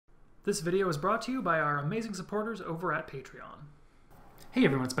This video is brought to you by our amazing supporters over at Patreon. Hey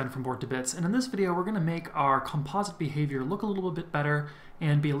everyone, it's Ben from Board to Bits, and in this video we're going to make our composite behavior look a little bit better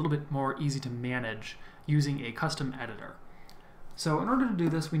and be a little bit more easy to manage using a custom editor. So in order to do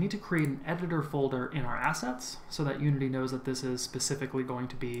this, we need to create an editor folder in our assets so that Unity knows that this is specifically going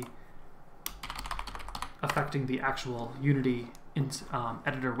to be affecting the actual Unity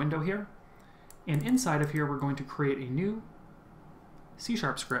editor window here. And inside of here we're going to create a new C#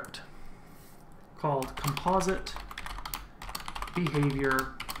 script called Composite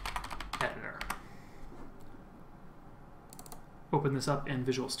Behavior Editor. Open this up in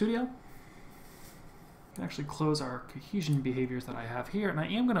Visual Studio. I can actually close our cohesion behaviors that I have here, and I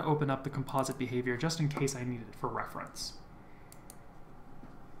am going to open up the composite behavior just in case I need it for reference.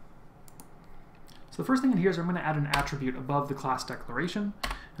 So the first thing in here is I'm going to add an attribute above the class declaration,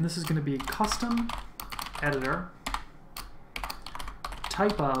 and this is going to be custom editor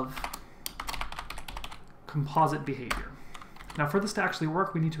type of composite behavior. Now for this to actually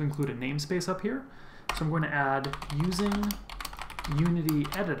work, we need to include a namespace up here. So I'm going to add using Unity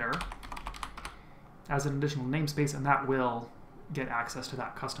editor as an additional namespace, and that will get access to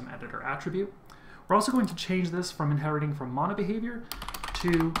that custom editor attribute. We're also going to change this from inheriting from monobehavior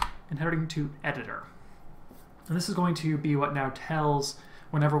to inheriting to editor. And this is going to be what now tells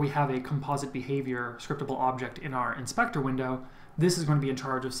whenever we have a composite behavior scriptable object in our inspector window, this is going to be in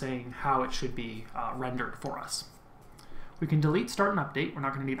charge of saying how it should be rendered for us. We can delete, start, and update. We're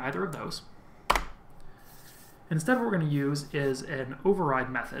not going to need either of those. Instead, what we're going to use is an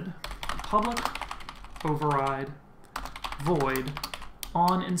override method, public override void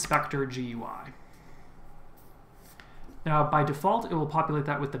on inspector GUI. Now, by default, it will populate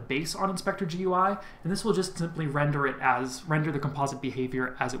that with the base on inspector GUI, and this will just simply render the composite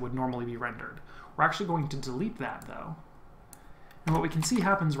behavior as it would normally be rendered. We're actually going to delete that, though. And what we can see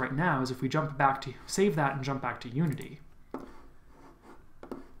happens right now is if we jump back to save that and jump back to Unity,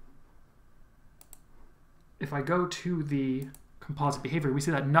 if I go to the composite behavior, we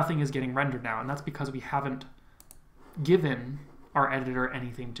see that nothing is getting rendered now, and that's because we haven't given our editor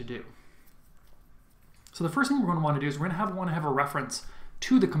anything to do. So the first thing we're going to want to do is we're going to want to have a reference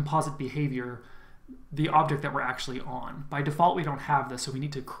to the composite behavior, the object that we're actually on. By default, we don't have this, so we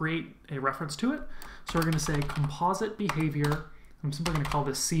need to create a reference to it. So we're going to say composite behavior, I'm simply going to call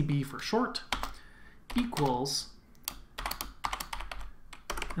this CB for short, equals,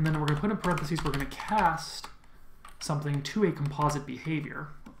 and then we're going to put in parentheses, we're going to cast something to a composite behavior.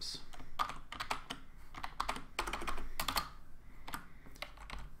 Oops.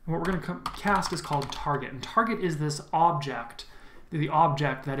 And what we're going to cast is called target, and target is this object, the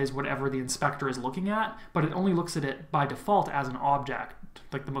object that is whatever the inspector is looking at, but it only looks at it by default as an object,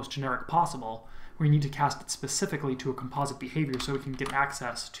 like the most generic possible. We need to cast it specifically to a composite behavior so we can get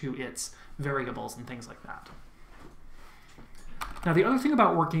access to its variables and things like that. Now the other thing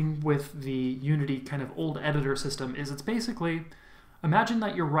about working with the Unity kind of old editor system is it's basically, imagine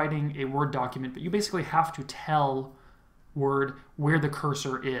that you're writing a Word document, but you basically have to tell Word where the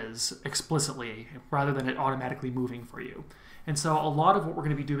cursor is explicitly rather than it automatically moving for you. And so a lot of what we're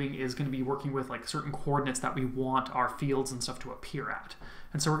going to be doing is going to be working with like certain coordinates that we want our fields and stuff to appear at.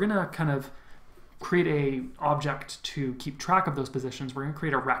 And so we're going to kind of create a object to keep track of those positions. We're going to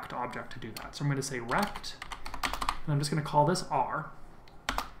create a rect object to do that. So I'm going to say rect, and I'm just going to call this R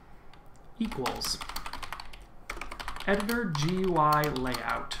equals editor GUI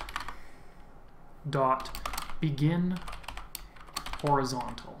layout dot begin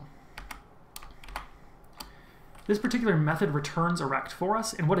horizontal. This particular method returns a rect for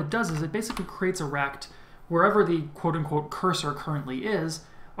us, and what it does is it basically creates a rect wherever the quote-unquote cursor currently is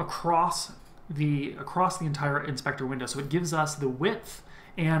across the entire inspector window. So it gives us the width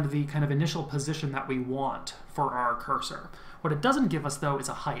and the kind of initial position that we want for our cursor. What it doesn't give us, though, is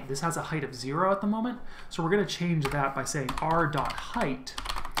a height. This has a height of 0 at the moment, so we're going to change that by saying r.height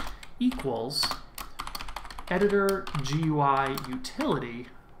equals editor GUI utility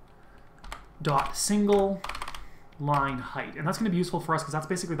dot single line height. And that's going to be useful for us because that's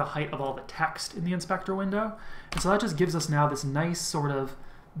basically the height of all the text in the inspector window. And so that just gives us now this nice sort of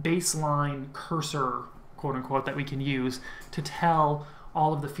baseline cursor, quote unquote, that we can use to tell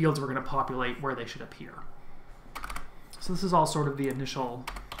all of the fields we're going to populate where they should appear. So this is all sort of the initial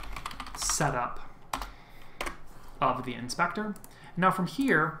setup of the inspector. Now from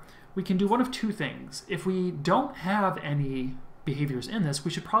here, we can do one of two things. If we don't have any behaviors in this,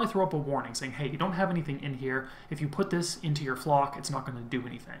 we should probably throw up a warning saying, hey, you don't have anything in here. If you put this into your flock, it's not going to do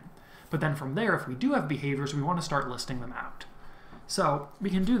anything. But then from there, if we do have behaviors, we want to start listing them out. So we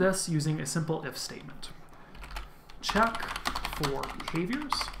can do this using a simple if statement. Check for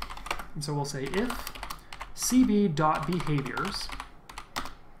behaviors And so we'll say if cb.behaviors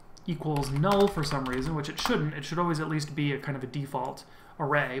equals null for some reason, which it shouldn't. It should always at least be a kind of a default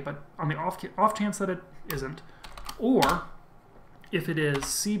array, but on the off chance that it isn't, or if it is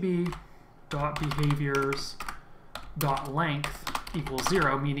cb.behaviors.length equals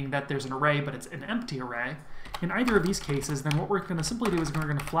 0, meaning that there's an array but it's an empty array, in either of these cases, then what we're going to simply do is we're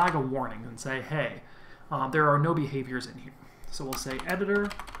going to flag a warning and say, hey, there are no behaviors in here. So we'll say editor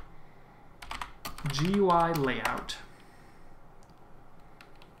GUI layout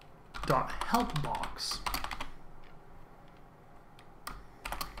dot help box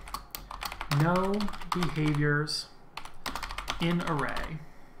no behaviors in array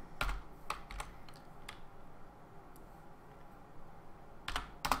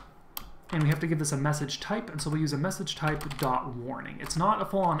and we have to give this a message type, and so we'll use a message type dot warning. It's not a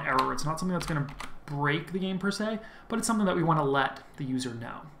full-on error, it's not something that's going to break the game per se, but it's something that we want to let the user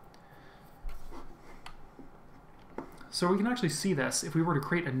know. So we can actually see this if we were to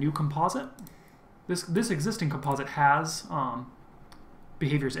create a new composite. This existing composite has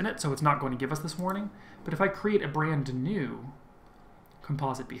behaviors in it, so it's not going to give us this warning. But if I create a brand new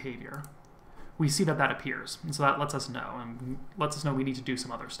composite behavior, we see that that appears. And so that lets us know, and lets us know we need to do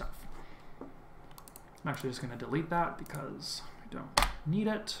some other stuff. I'm actually just going to delete that because I don't need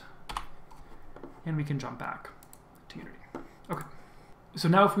it. And we can jump back to Unity. Okay. So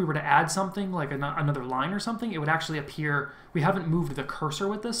now if we were to add something, like another line or something, it would actually appear. We haven't moved the cursor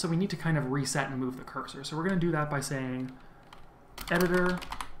with this, so we need to kind of reset and move the cursor. So we're going to do that by saying editor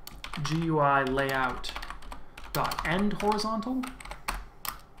GUI layout dot end horizontal,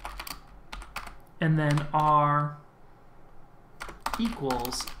 and then R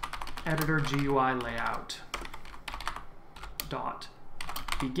equals editor GUI layout dot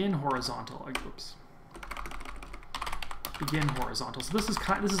begin horizontal. Oops. Begin horizontal. So this is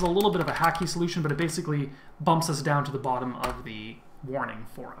a little bit of a hacky solution, but it basically bumps us down to the bottom of the warning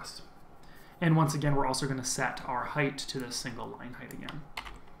for us. And once again, we're also going to set our height to this single line height again.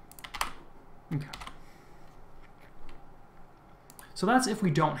 Okay. So that's if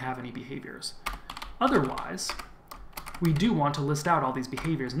we don't have any behaviors. Otherwise, we do want to list out all these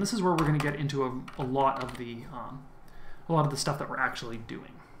behaviors, and this is where we're going to get into a lot of the stuff that we're actually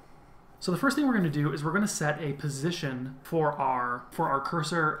doing. So the first thing we're going to do is we're going to set a position for our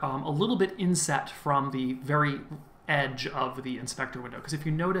cursor a little bit inset from the very edge of the inspector window. Because if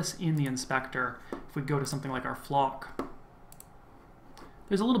you notice in the inspector, if we go to something like our flock,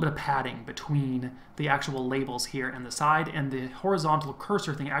 there's a little bit of padding between the actual labels here and the side, and the horizontal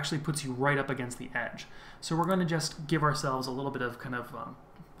cursor thing actually puts you right up against the edge. So we're going to just give ourselves a little bit of kind of,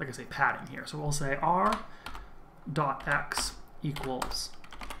 like I say, padding here. So we'll say r.x equals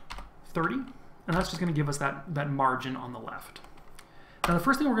 30, and that's just going to give us that margin on the left. Now the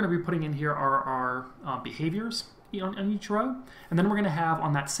first thing we're going to be putting in here are our behaviors on each row, and then we're going to have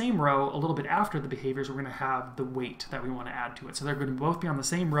on that same row, a little bit after the behaviors, we're going to have the weight that we want to add to it. So they're going to both be on the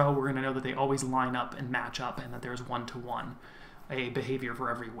same row. We're going to know that they always line up and match up, and that there's one-to-one a behavior for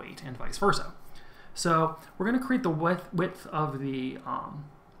every weight, and vice versa. So we're going to create the width of the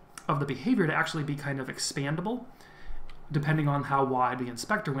behavior to actually be kind of expandable, depending on how wide the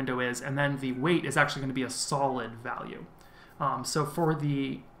inspector window is, and then the weight is actually going to be a solid value. So for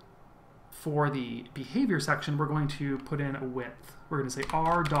the behavior section, we're going to put in a width. We're going to say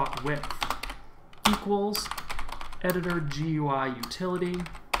r.width equals editor GUI utility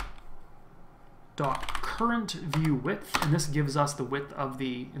dot current view width, and this gives us the width of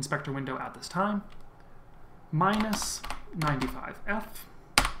the inspector window at this time, minus 95f.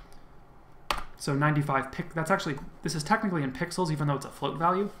 So 95 this is technically in pixels, even though it's a float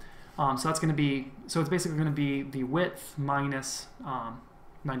value. So that's going to be, so it's basically going to be the width minus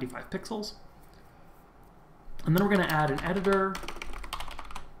 95 pixels. And then we're going to add an editor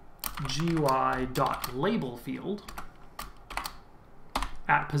GUI.label field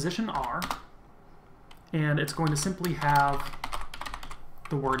at position R, and it's going to simply have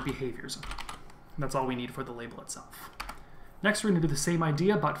the word behaviors. And that's all we need for the label itself. Next, we're going to do the same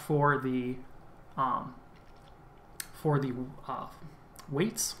idea, but for the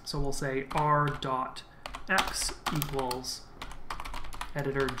weights. So we'll say r.x equals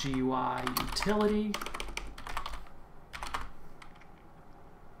editor GUI utility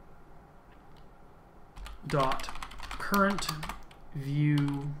dot current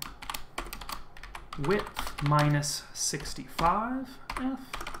view width minus 65f.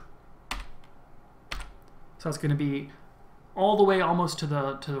 So it's going to be all the way almost to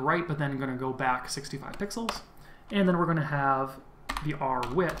the right, but then going to go back 65 pixels. And then we're going to have the r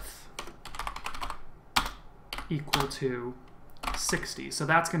width equal to 60. So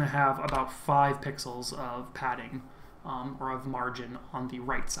that's going to have about 5 pixels of padding or of margin on the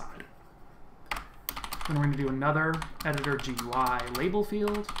right side. Then we're going to do another editor GUI label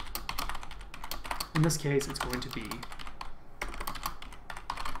field. In this case, it's going to be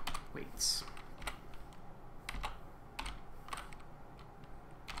weights.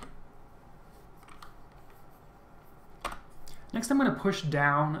 Next, I'm going to push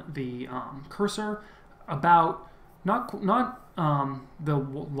down the cursor about not the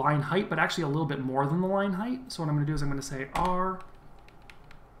line height, but actually a little bit more than the line height. So what I'm going to do is I'm going to say r.y,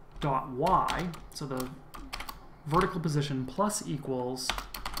 so the vertical position plus equals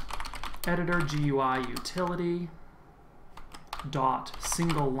editor GUI utility dot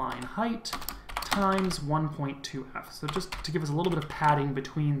single line height times 1.2f. So just to give us a little bit of padding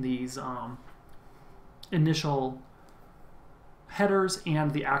between these initial headers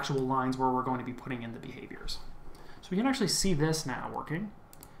and the actual lines where we're going to be putting in the behaviors. So we can actually see this now working.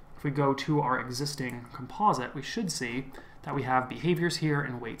 If we go to our existing composite, we should see that we have behaviors here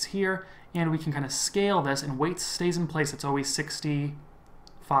and weights here, and we can kind of scale this, and weights stays in place. It's always 65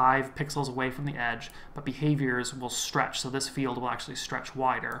 pixels away from the edge, but behaviors will stretch, so this field will actually stretch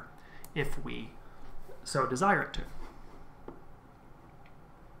wider if we so desire it to.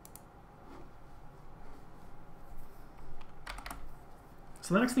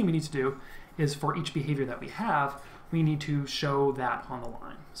 So the next thing we need to do is for each behavior that we have, we need to show that on the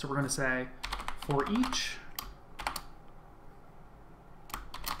line. So we're going to say for each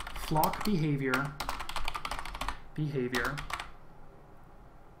flock behavior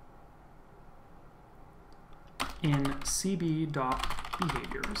in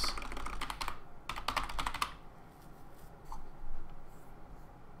cb.behaviors.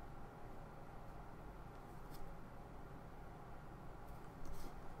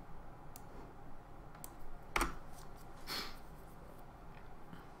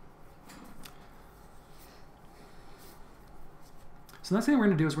 So the next thing we're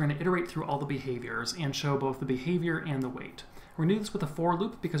going to do is we're going to iterate through all the behaviors and show both the behavior and the weight. We're going to do this with a for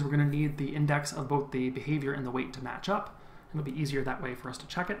loop because we're going to need the index of both the behavior and the weight to match up. It'll be easier that way for us to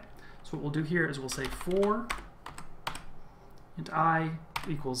check it. So what we'll do here is we'll say for int I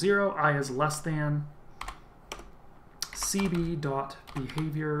equals 0, I is less than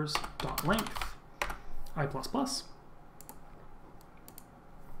cb.behaviors.length I++. And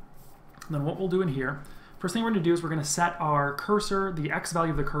then what we'll do in here, first thing we're going to do is we're going to set our cursor, the x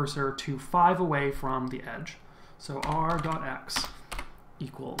value of the cursor, to 5 away from the edge. So r.x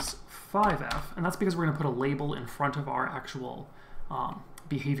equals 5f, and that's because we're going to put a label in front of our actual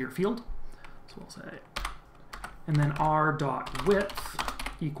behavior field. So we'll say, and then r.width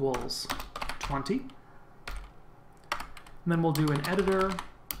equals 20. And then we'll do an editor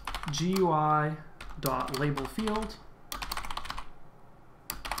GUI.label field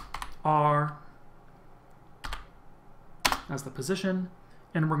r as the position,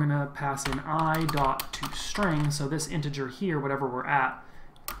 and we're going to pass in i.toString, so this integer here, whatever we're at,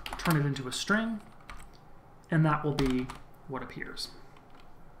 turn it into a string, and that will be what appears.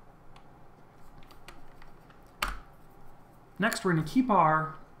 Next, we're going to keep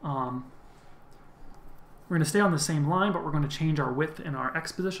our, we're going to stay on the same line, but we're going to change our width in our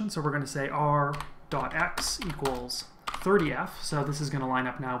x position, so we're going to say r.x equals 30f, so this is going to line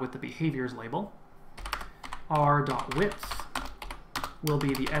up now with the behaviors label. r.width will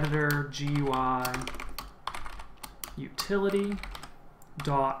be the editor GUI utility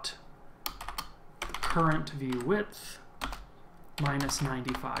dot current view width minus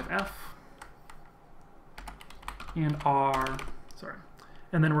 95f and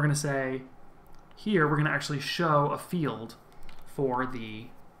and then we're going to say here we're going to actually show a field for the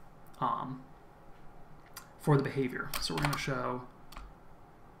behavior. So we're going to show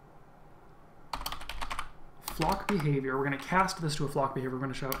flock behavior. We're going to cast this to a flock behavior. We're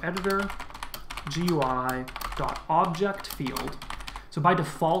going to show editor GUI.object field. So by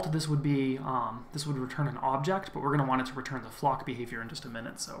default, this would be this would return an object, but we're going to want it to return the flock behavior in just a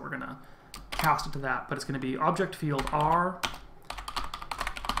minute. So we're going to cast it to that, but it's going to be object field r.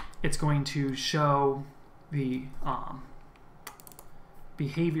 It's going to show the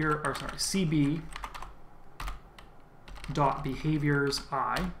behavior, or sorry, cb dot behaviors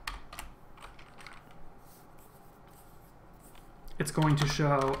I. It's going to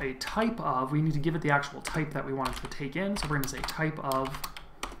show a type of, we need to give it the actual type that we want it to take in, so we're going to say type of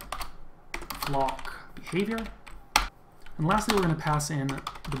flock behavior. And lastly, we're going to pass in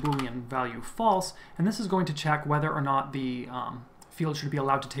the Boolean value false, and this is going to check whether or not the field should be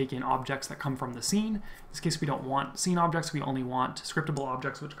allowed to take in objects that come from the scene. In this case, we don't want scene objects. We only want scriptable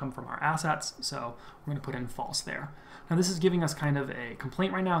objects which come from our assets. So we're going to put in false there. Now this is giving us kind of a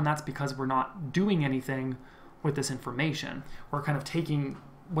complaint right now, and that's because we're not doing anything with this information. We're kind of taking,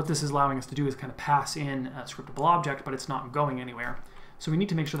 what this is allowing us to do is kind of pass in a scriptable object, but it's not going anywhere. So we need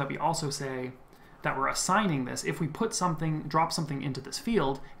to make sure that we also say that we're assigning this. If we put something, drop something into this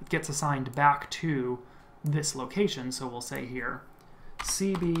field, it gets assigned back to this location. So we'll say here,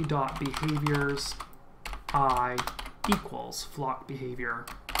 cb.behaviors I equals flock behavior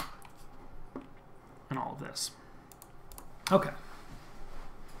and all of this. Okay.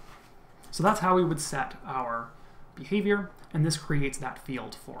 So that's how we would set our behavior, and this creates that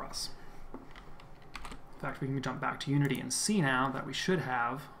field for us. In fact, we can jump back to Unity and see now that we should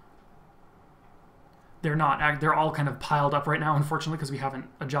have. They're not, they're all kind of piled up right now, unfortunately, because we haven't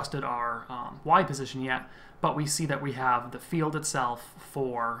adjusted our Y position yet, but we see that we have the field itself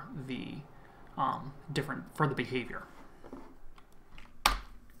for the for the behavior.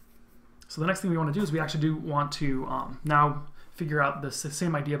 So the next thing we want to do is we actually do want to now figure out the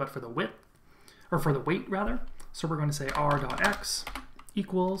same idea, but for the width, or for the weight rather. So we're going to say r.x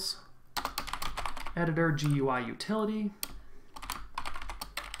equals editor GUI utility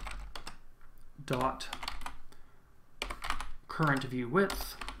dot current view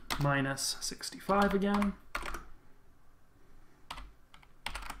width minus 65 again.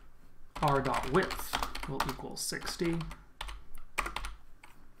 R dot width will equal 60.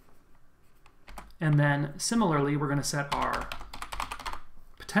 And then similarly, we're going to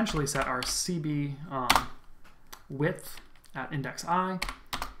potentially set our CB width at index I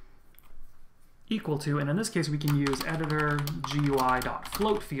equal to, and in this case we can use editor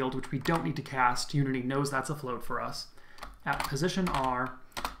GUI.float field, which we don't need to cast. Unity knows that's a float for us, at position R,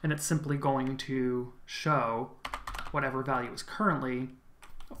 and it's simply going to show whatever value is currently,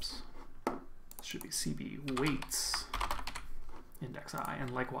 oops, this should be CB weights index I,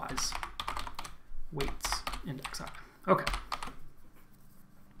 and likewise weights index I. Okay.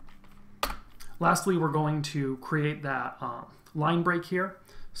 Lastly, we're going to create that line break here.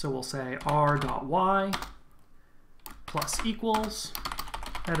 So we'll say r.y plus equals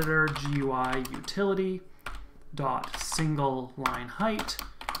editor GUI utility dot single line height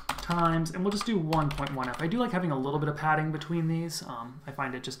times, and we'll just do 1.1f. I do like having a little bit of padding between these. I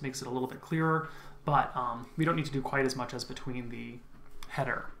find it just makes it a little bit clearer, but we don't need to do quite as much as between the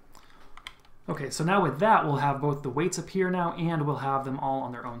header. Okay, so now with that, we'll have both the weights appear now, and we'll have them all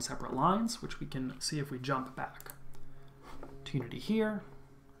on their own separate lines, which we can see if we jump back to Unity here.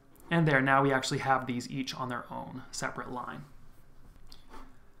 And there, now we actually have these each on their own separate line.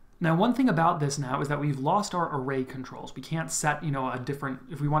 Now, one thing about this now is that we've lost our array controls. We can't set, a different,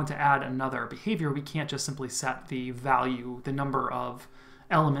 if we wanted to add another behavior, we can't just simply set the value, the number of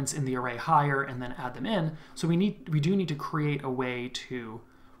elements in the array higher and then add them in. So we do need to create a way to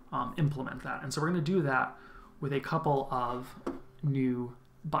implement that. And so we're going to do that with a couple of new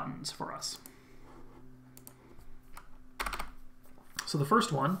buttons for us. So the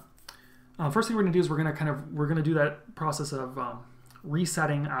first one, first thing we're going to do is we're going to do that process of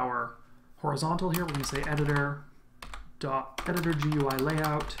resetting our horizontal here. We're going to say editor GUI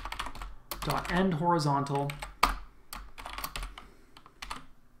layout dot end horizontal.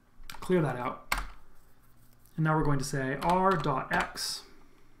 Clear that out. And now we're going to say r.x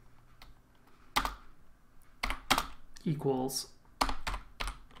equals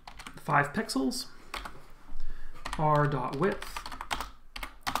 5 pixels. r.width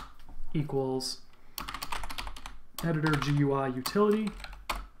equals editor GUI utility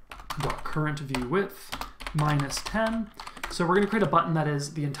dot current view width minus 10. So we're going to create a button that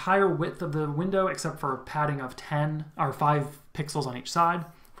is the entire width of the window except for a padding of 10 or 5 pixels on each side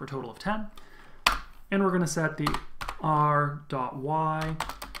for a total of 10. And we're going to set the r.y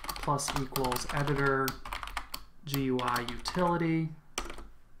plus equals editor GUI utility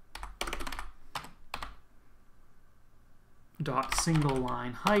dot single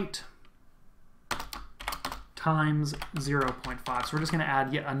line height times 0.5. So we're just going to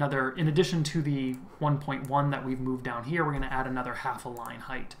add yet another, in addition to the 1.1 that we've moved down here, we're going to add another half a line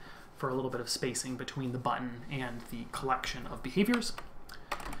height for a little bit of spacing between the button and the collection of behaviors.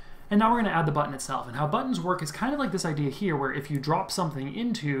 And now we're going to add the button itself. And how buttons work is kind of like this idea here, where if you drop something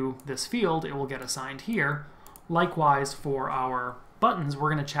into this field, it will get assigned here. Likewise, for our buttons,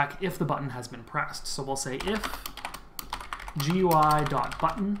 we're going to check if the button has been pressed. So we'll say if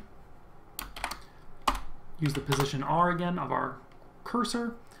GUI.button, use the position R again of our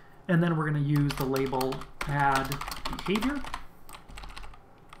cursor, and then we're going to use the label add behavior.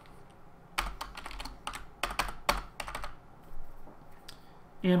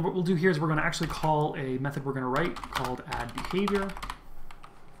 And what we'll do here is we're going to actually call a method we're going to write called add behavior.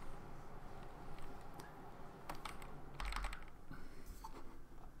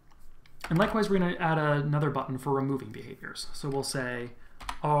 And likewise, we're going to add another button for removing behaviors. So we'll say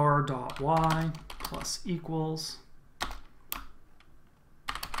r.y plus equals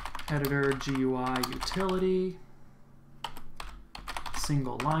editor GUI utility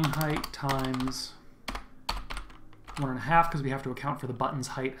single line height times 1.5, because we have to account for the button's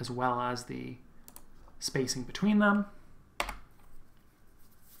height as well as the spacing between them.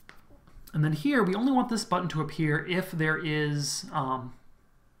 And then here, we only want this button to appear if there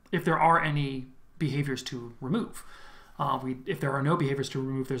are any behaviors to remove. If there are no behaviors to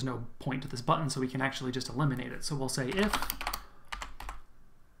remove, there's no point to this button, so we can actually just eliminate it. So we'll say if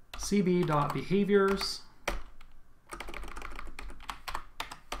cb.behaviors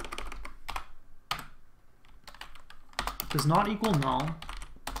does not equal null,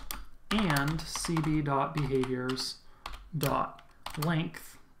 and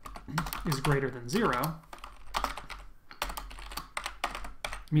cb.behaviors.length is greater than 0,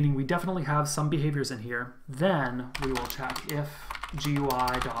 meaning we definitely have some behaviors in here, then we will check if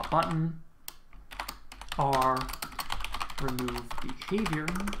GUI.button r remove behavior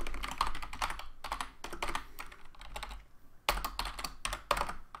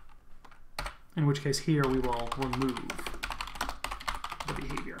in which case here we will remove the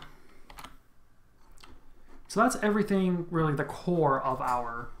behavior. So that's everything, really the core of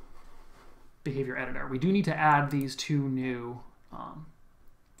our behavior editor. We do need to add these two new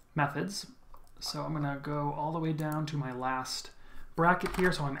methods. So I'm going to go all the way down to my last bracket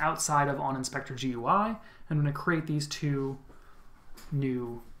here, so I'm outside of onInspector.GUI, and I'm going to create these two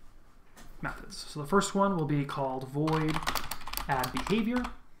new methods. So the first one will be called void add behavior,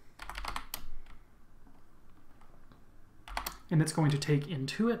 and it's going to take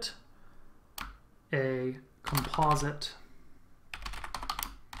into it a composite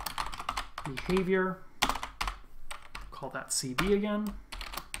behavior, call that CB again.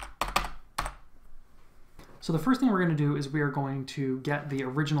 So the first thing we're going to do is we are going to get the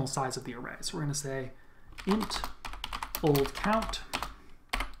original size of the array. So we're going to say int old count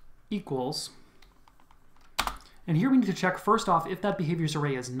equals, and here we need to check first off if that behaviors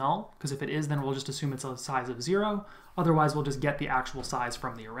array is null, because if it is, then we'll just assume it's a size of 0. Otherwise, we'll just get the actual size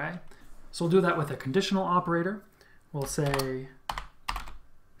from the array. So we'll do that with a conditional operator. We'll say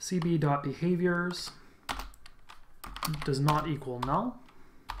cb.behaviors does not equal null.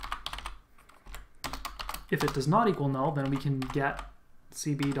 If it does not equal null, then we can get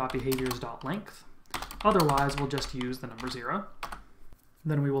cb.behaviors.length. Otherwise, we'll just use the number 0.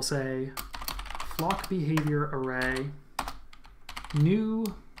 Then we will say flock behavior array new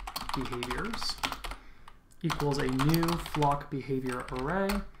behaviors equals a new flock behavior array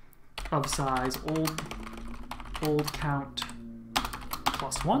of size old count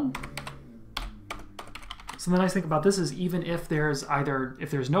plus 1. So the nice thing about this is even if there's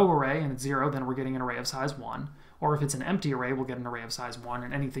no array and it's 0, then we're getting an array of size 1. Or if it's an empty array, we'll get an array of size 1,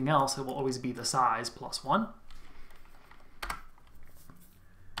 and anything else, it will always be the size plus 1.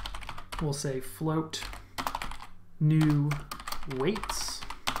 We'll say float new weights.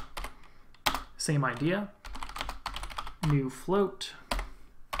 Same idea. New float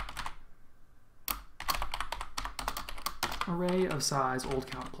array of size old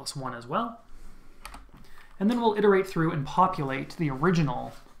count plus 1 as well. And then we'll iterate through and populate the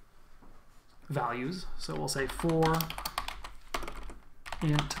original values. So we'll say for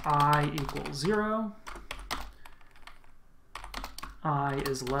int I equals 0, I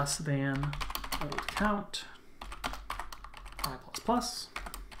is less than old count, I plus plus.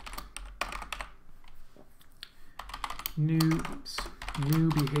 New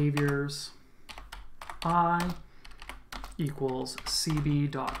behaviors I equals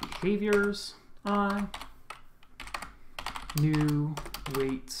cb.behaviors I. New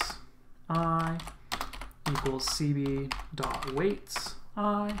weights I equals cb.weights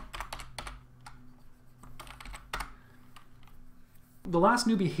I. The last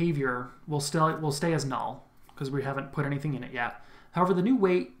new behavior will stay as null because we haven't put anything in it yet. However, the new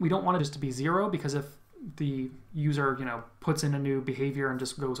weight, we don't want it just to be 0, because if the user puts in a new behavior and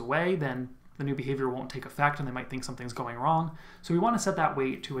just goes away, then the new behavior won't take effect and they might think something's going wrong. So we want to set that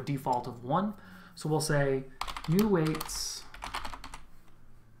weight to a default of 1. So we'll say new weights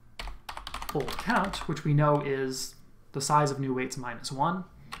old count, which we know is the size of new weights minus 1,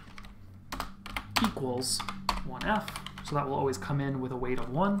 equals 1f. So that will always come in with a weight of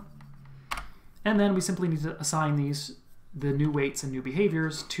 1. And then we simply need to assign the new weights and new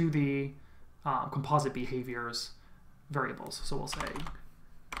behaviors to the composite behaviors variables. So we'll say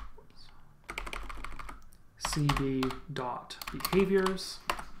cb.behaviors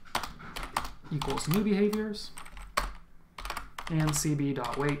equals new behaviors, and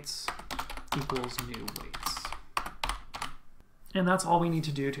cb.weights equals new weights. And that's all we need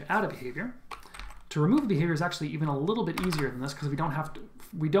to do to add a behavior. To remove a behavior is actually even a little bit easier than this because we don't have to,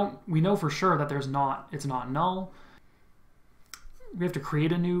 we know for sure that it's not null. We have to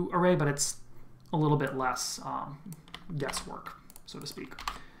create a new array, but it's a little bit less guesswork, so to speak.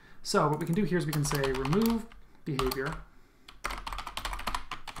 So what we can do here is we can say remove behavior,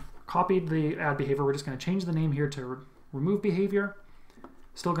 copied the add behavior, we're just going to change the name here to remove behavior,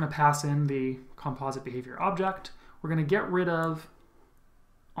 still going to pass in the composite behavior object. We're going to get rid of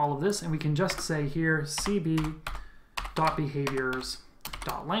all of this, and we can just say here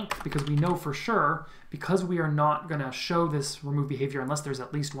cb.behaviors.length, because we know for sure, because we are not going to show this remove behavior unless there's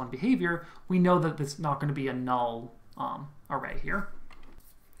at least one behavior, we know that it's not going to be a null array here.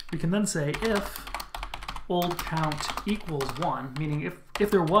 We can then say if old count equals 1, meaning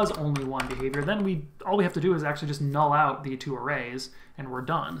if there was only one behavior, then all we have to do is actually just null out the two arrays and we're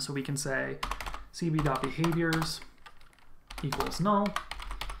done. So we can say cb.behaviors equals null,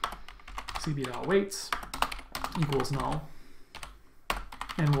 cb.weights equals null,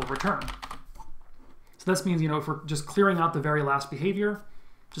 and we'll return. So this means, if we're just clearing out the very last behavior,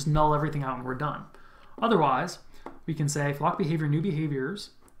 just null everything out and we're done. Otherwise, we can say flock behavior new behaviors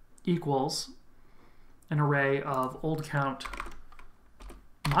equals an array of old count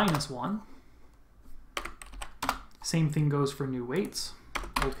 -1. Same thing goes for new weights,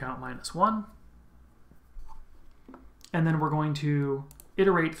 old count -1. And then we're going to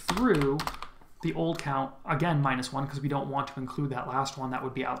iterate through the old count, again -1, because we don't want to include that last one. That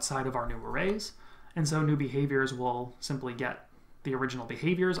would be outside of our new arrays. And so new behaviors will simply get the original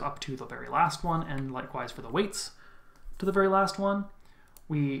behaviors up to the very last one, and likewise for the weights to the very last one.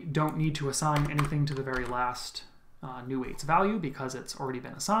 We don't need to assign anything to the very last new weights value because it's already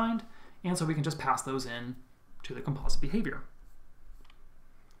been assigned, and so we can just pass those in to the composite behavior.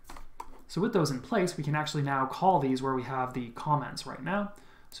 So with those in place, we can actually now call these where we have the comments right now.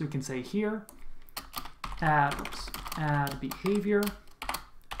 So we can say here, add behavior,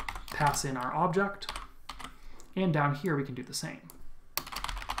 pass in our object, and down here we can do the same.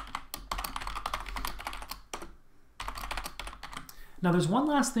 Now there's one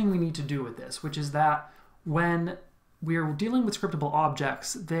last thing we need to do with this, which is that when we're dealing with scriptable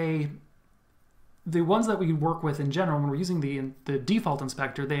objects, the ones that we work with in general, when we're using the default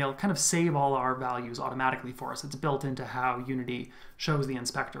inspector, they'll kind of save all our values automatically for us. It's built into how Unity shows the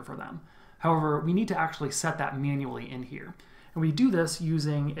inspector for them. However, we need to actually set that manually in here. And we do this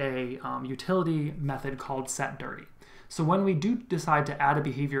using a utility method called setDirty. So when we do decide to add a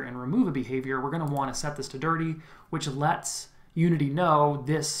behavior and remove a behavior, we're going to want to set this to dirty, which lets Unity know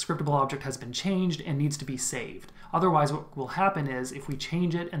this scriptable object has been changed and needs to be saved. Otherwise, what will happen is if we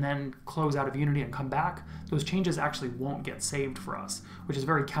change it and then close out of Unity and come back, those changes actually won't get saved for us, which is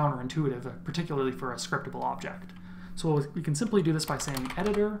very counterintuitive, particularly for a scriptable object. So we can simply do this by saying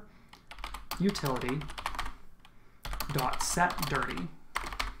editor utility.setDirty,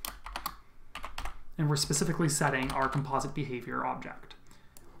 and we're specifically setting our composite behavior object.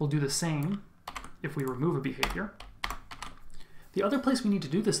 We'll do the same if we remove a behavior. The other place we need to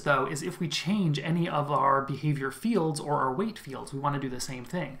do this, though, is if we change any of our behavior fields or our weight fields, we want to do the same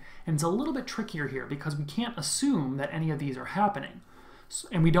thing. And it's a little bit trickier here because we can't assume that any of these are happening.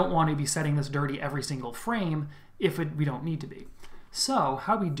 And we don't want to be setting this dirty every single frame if we don't need to be. So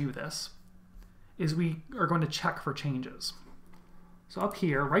how we do this is we are going to check for changes. So up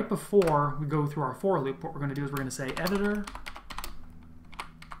here, right before we go through our for loop, what we're going to do is we're going to say editor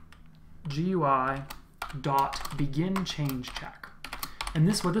GUI.begin change check. And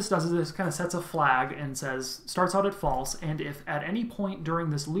what this does is this kind of sets a flag and says, starts out at false, and if at any point during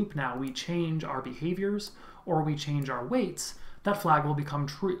this loop now we change our behaviors or we change our weights, that flag will become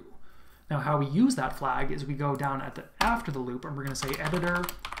true. Now how we use that flag is we go down after the loop and we're going to say editor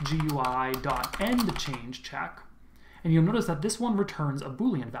GUI.end change check. And you'll notice that this one returns a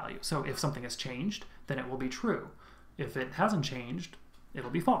Boolean value. So if something has changed, then it will be true. If it hasn't changed, it'll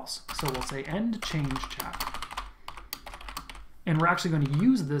be false. So we'll say end change check. And we're actually going to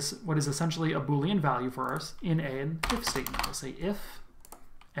use this, what is essentially a Boolean value for us, in an if statement. We'll say if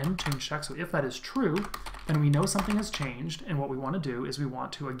end change check. So if that is true, then we know something has changed. And what we want to do is we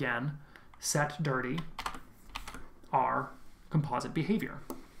want to, again, set dirty our composite behavior.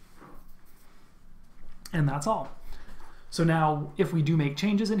 And that's all. So now if we do make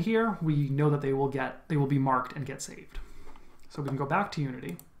changes in here, we know that they will be marked and get saved. So we can go back to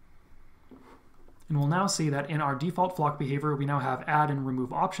Unity. And we'll now see that in our default flock behavior, we now have add and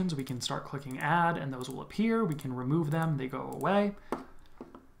remove options. We can start clicking add and those will appear. We can remove them, they go away.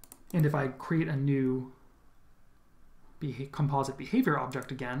 And if I create a new composite behavior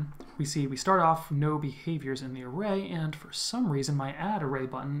object again, we see we start off no behaviors in the array, and for some reason my add array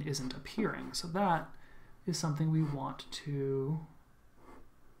button isn't appearing. So that is something we want to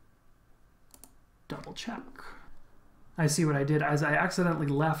double check. I see what I did as I accidentally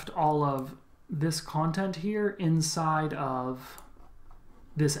left all of this content here inside of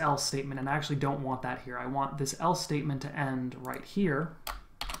this else statement, and I actually don't want that here. I want this else statement to end right here.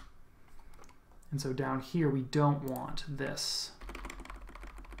 And so down here, we don't want this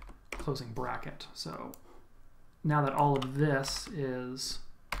closing bracket. So now that all of this is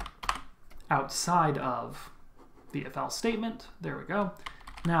outside of the if else statement, there we go.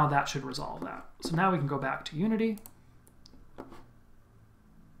 Now that should resolve that. So now we can go back to Unity.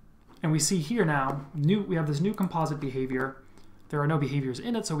 And we see here now, we have this new composite behavior. There are no behaviors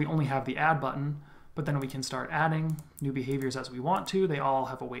in it, so we only have the add button, but then we can start adding new behaviors as we want to. They all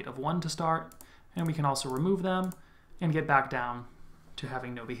have a weight of 1 to start, and we can also remove them and get back down to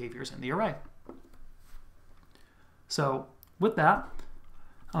having no behaviors in the array. So with that,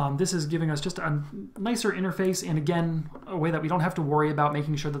 this is giving us just a nicer interface, and again, a way that we don't have to worry about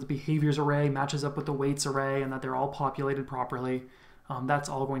making sure that the behaviors array matches up with the weights array and that they're all populated properly. That's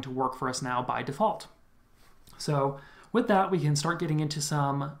all going to work for us now by default. So with that, we can start getting into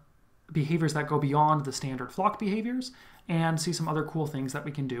some behaviors that go beyond the standard flock behaviors and see some other cool things that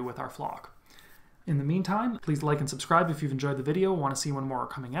we can do with our flock. In the meantime, please like and subscribe if you've enjoyed the video, want to see when more are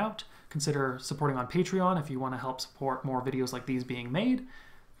coming out. Consider supporting on Patreon if you want to help support more videos like these being made.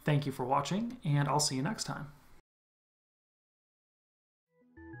 Thank you for watching, and I'll see you next time.